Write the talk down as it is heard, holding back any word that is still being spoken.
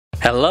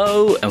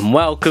Hello and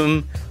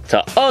welcome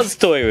to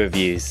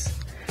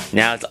OzToyReviews.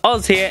 Now it's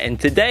Oz here, and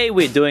today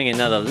we're doing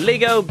another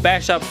Lego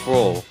Bash Up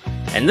Brawl.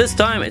 And this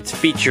time it's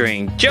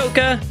featuring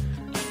JoKER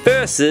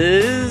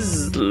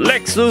versus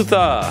Lex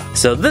Luthor.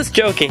 So this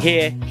JoKER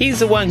here,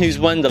 he's the one who's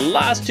won the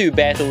last two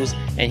battles,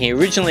 and he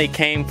originally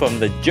came from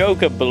the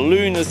JoKER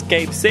Balloon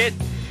Escape set.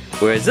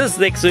 Whereas this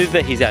Lex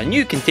Luthor, he's our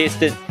new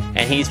contestant,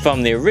 and he's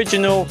from the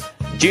original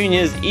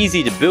Junior's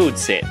Easy to Build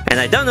set. And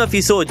I don't know if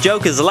you saw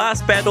JoKER's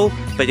last battle,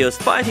 but he was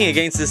fighting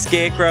against the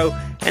Scarecrow,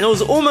 and it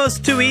was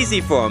almost too easy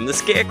for him. The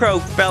Scarecrow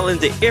fell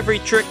into every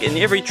trick and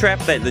every trap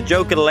that the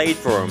JoKER laid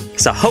for him.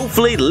 So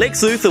hopefully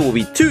Lex Luthor will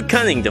be too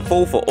cunning to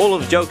fall for all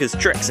of JoKER's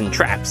tricks and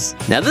traps.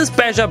 Now this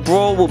Bash Up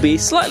Brawl will be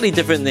slightly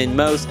different than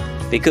most,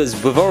 because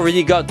we've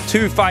already got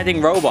two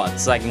fighting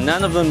robots. Like,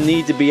 none of them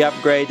need to be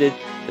upgraded.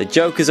 The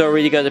JoKER's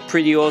already got a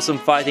pretty awesome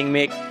fighting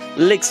mech.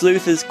 Lex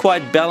Luthor's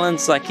quite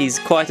balanced, like he's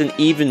quite an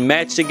even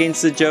match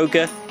against the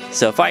JoKER.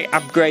 So if I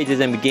upgraded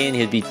him again,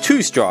 he'd be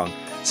too strong.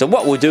 So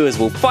what we'll do is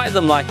we'll fight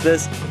them like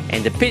this,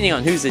 and depending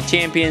on who's the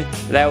champion,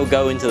 they will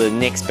go into the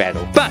next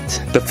battle.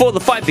 But before the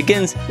fight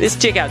begins, let's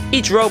check out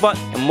each robot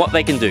and what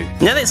they can do.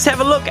 Now let's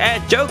have a look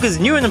at JoKER's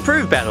new and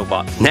improved battle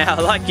bot.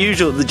 Now like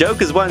usual, the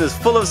JoKER's one is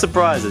full of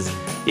surprises.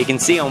 You can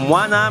see on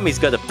one arm he's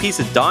got a piece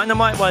of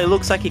dynamite while he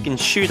looks like he can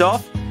shoot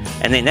off.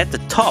 And then at the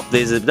top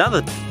there's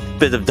another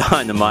bit of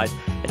dynamite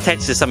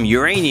attached to some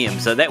uranium,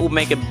 so that will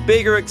make a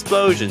bigger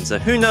explosion, so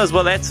who knows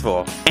what that's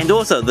for. And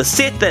also, the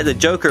set that the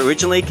JoKER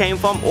originally came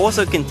from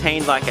also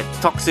contained like a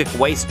toxic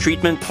waste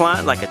treatment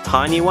plant, like a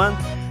tiny one,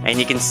 and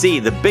you can see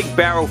the big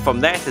barrel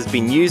from that has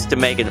been used to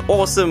make an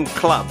awesome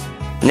club.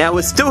 Now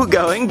we're still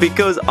going,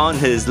 because on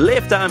his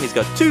left arm he's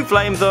got two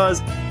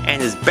flamethrowers,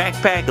 and his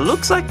backpack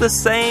looks like the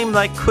same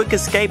like quick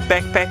escape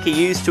backpack he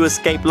used to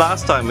escape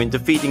last time when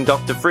defeating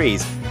Dr.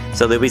 Freeze.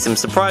 So there'll be some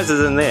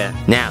surprises in there.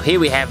 Now here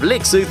we have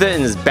Lex Luthor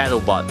and his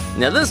BattleBot.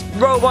 Now this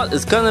robot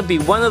is gonna be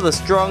one of the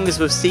strongest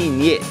we've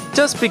seen yet,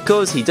 just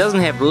because he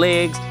doesn't have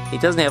legs, he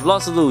doesn't have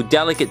lots of little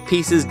delicate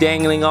pieces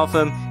dangling off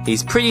him.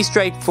 He's pretty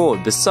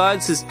straightforward.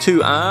 Besides his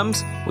two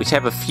arms, which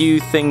have a few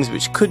things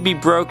which could be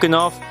broken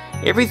off,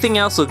 everything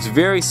else looks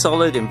very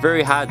solid and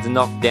very hard to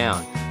knock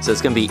down. So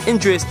it's going to be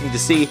interesting to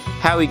see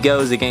how he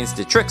goes against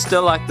a trickster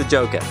like the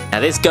JoKER.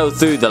 Now let's go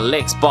through the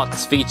Lex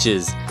Bot's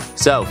features.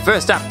 So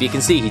first up, you can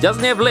see he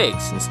doesn't have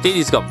legs. Instead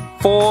he's got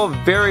four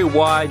very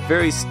wide,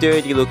 very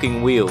sturdy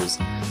looking wheels.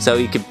 So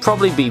he could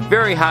probably be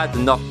very hard to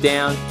knock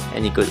down,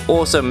 and he could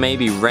also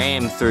maybe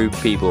ram through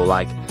people,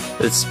 like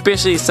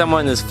especially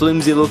someone as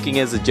flimsy looking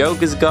as the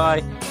JoKER's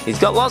guy. He's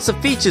got lots of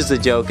features, the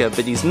JoKER,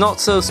 but he's not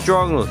so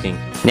strong looking.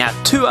 Now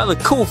two other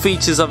cool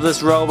features of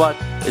this robot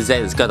is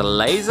that it's got a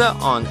laser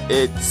on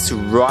its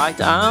right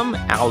arm,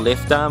 our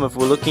left arm if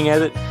we're looking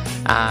at it,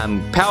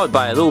 powered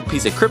by a little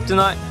piece of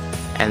kryptonite.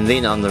 And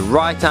then on the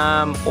right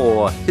arm,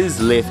 or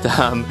his left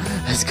arm,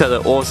 it's got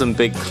an awesome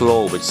big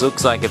claw, which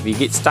looks like if you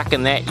get stuck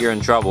in that, you're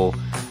in trouble.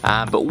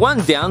 But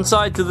one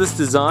downside to this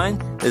design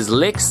is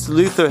Lex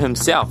Luthor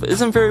himself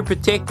isn't very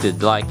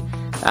protected, like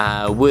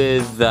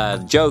with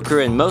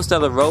JoKER and most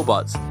other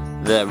robots.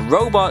 The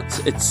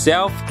robot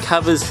itself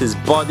covers his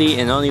body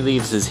and only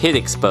leaves his head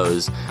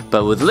exposed,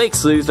 but with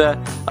Lex Luthor,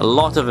 a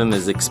lot of him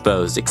is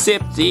exposed,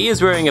 except he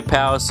is wearing a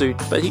power suit,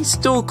 but he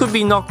still could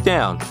be knocked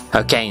down.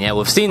 Okay, now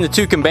we've seen the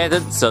two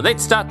combatants, so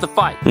let's start the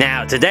fight.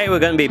 Now, today we're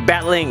going to be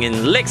battling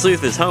in Lex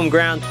Luthor's home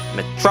ground,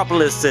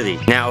 Metropolis City.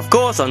 Now, of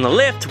course, on the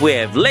left, we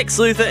have Lex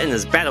Luthor and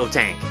his battle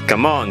tank.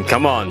 Come on,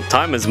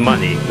 time is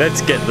money.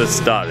 Let's get this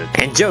started.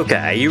 And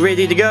JoKER, are you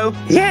ready to go?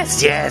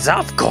 Yes,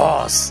 of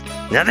course.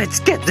 Now let's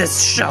get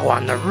this show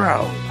on the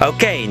road.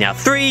 Okay, now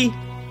 3,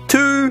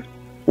 2,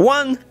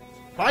 1.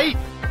 Fight!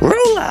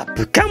 Roll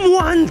up, come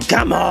one,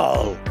 come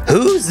all.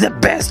 Who's the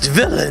best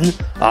villain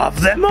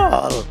of them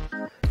all?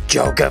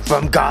 JoKER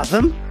from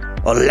Gotham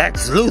or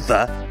Lex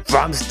Luthor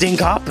from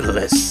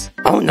Stinkopolis?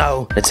 Oh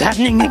no, it's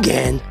happening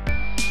again.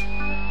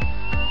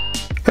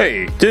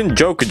 Hey, didn't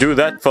JoKER do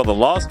that for the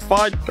last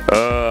fight?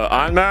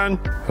 Ironman?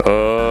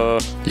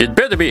 You'd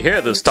better be here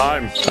this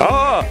time.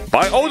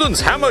 By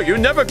Odin's hammer, you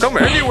never come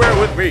anywhere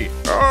with me.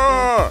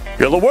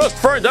 You're the worst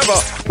friend ever.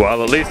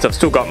 Well, at least I've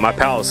still got my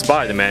pal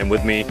Spiderman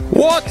with me.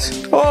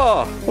 What?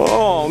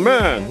 Oh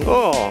man.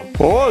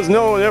 Why does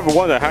no one ever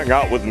want to hang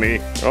out with me?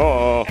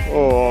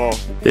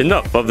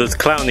 Enough of this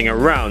clowning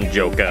around,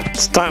 JoKER.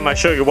 It's time I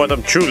show you what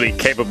I'm truly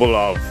capable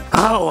of.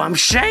 Oh, I'm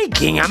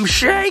shaking.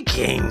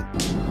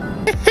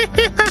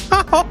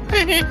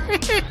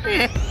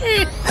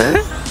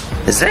 Huh?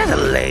 Is that a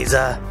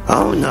laser?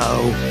 Oh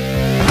no.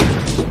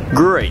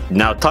 Great,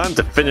 now time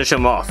to finish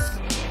him off.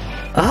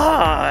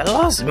 I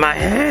lost my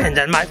hand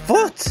and my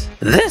foot.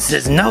 This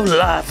is no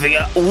laughing.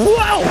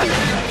 Whoa!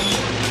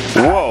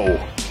 Whoa.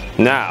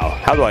 Now,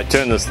 how do I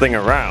turn this thing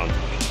around?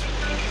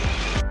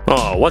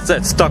 Oh, what's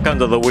that stuck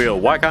under the wheel?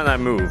 Why can't I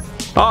move?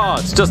 Oh,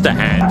 it's just a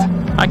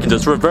hand. I can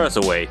just reverse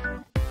away.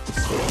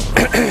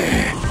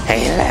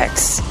 Hey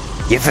Lex,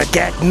 you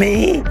forget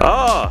me?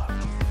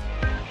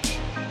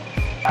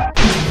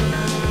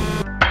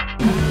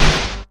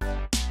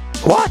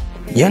 What?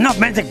 You're not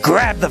meant to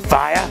grab the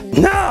fire.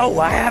 No,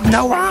 I have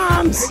no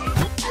arms.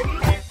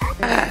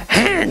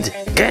 Hand,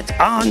 get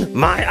on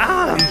my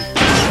arm.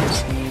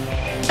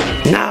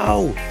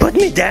 No, put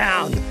me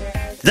down.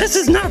 This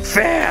is not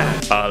fair.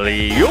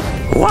 Alley-oop.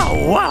 Wow,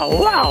 wow,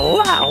 wow,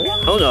 wow.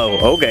 Oh no,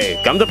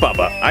 okay, come to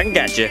Papa. I can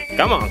catch you.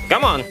 Come on,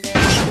 come on.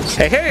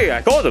 Hey,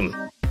 I caught him.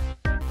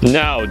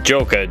 Now,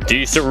 Joker, do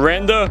you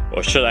surrender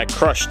or should I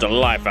crush the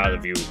life out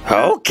of you?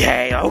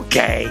 Okay,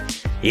 okay.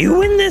 You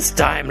win this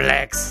time,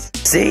 Lex.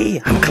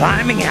 See, I'm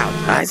climbing out.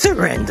 I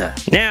surrender.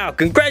 Now,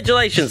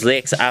 congratulations,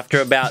 Lex.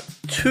 After about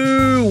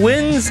 2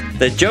 wins,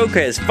 the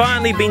Joker has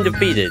finally been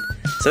defeated.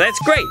 So that's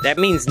great. That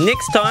means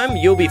next time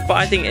you'll be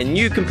fighting a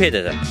new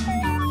competitor.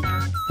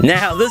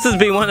 Now, this has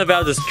been one of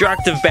our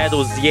destructive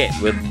battles yet,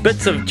 with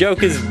bits of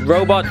Joker's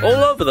robot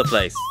all over the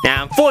place.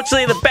 Now,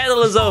 unfortunately, the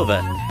battle is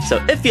over.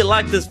 So if you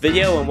like this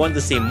video and want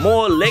to see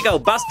more LEGO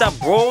bust-up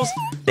brawls,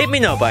 let me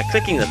know by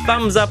clicking the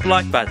thumbs up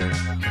like button.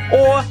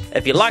 Or,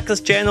 if you like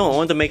this channel and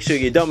want to make sure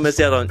you don't miss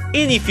out on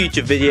any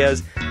future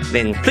videos,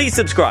 then please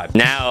subscribe.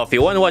 Now, if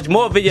you want to watch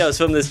more videos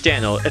from this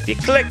channel, if you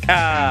click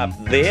up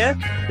there,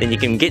 then you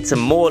can get some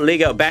more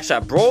LEGO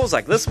bash-up brawls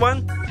like this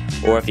one.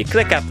 Or if you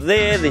click up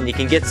there, then you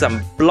can get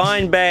some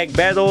blind bag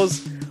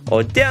battles,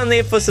 or down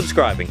there for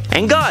subscribing.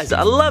 And guys,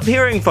 I love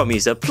hearing from you,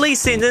 so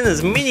please send in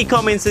as many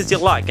comments as you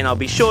like and I'll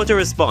be sure to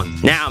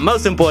respond. Now,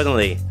 most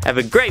importantly, have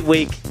a great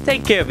week,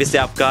 take care of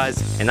yourself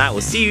guys, and I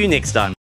will see you next time.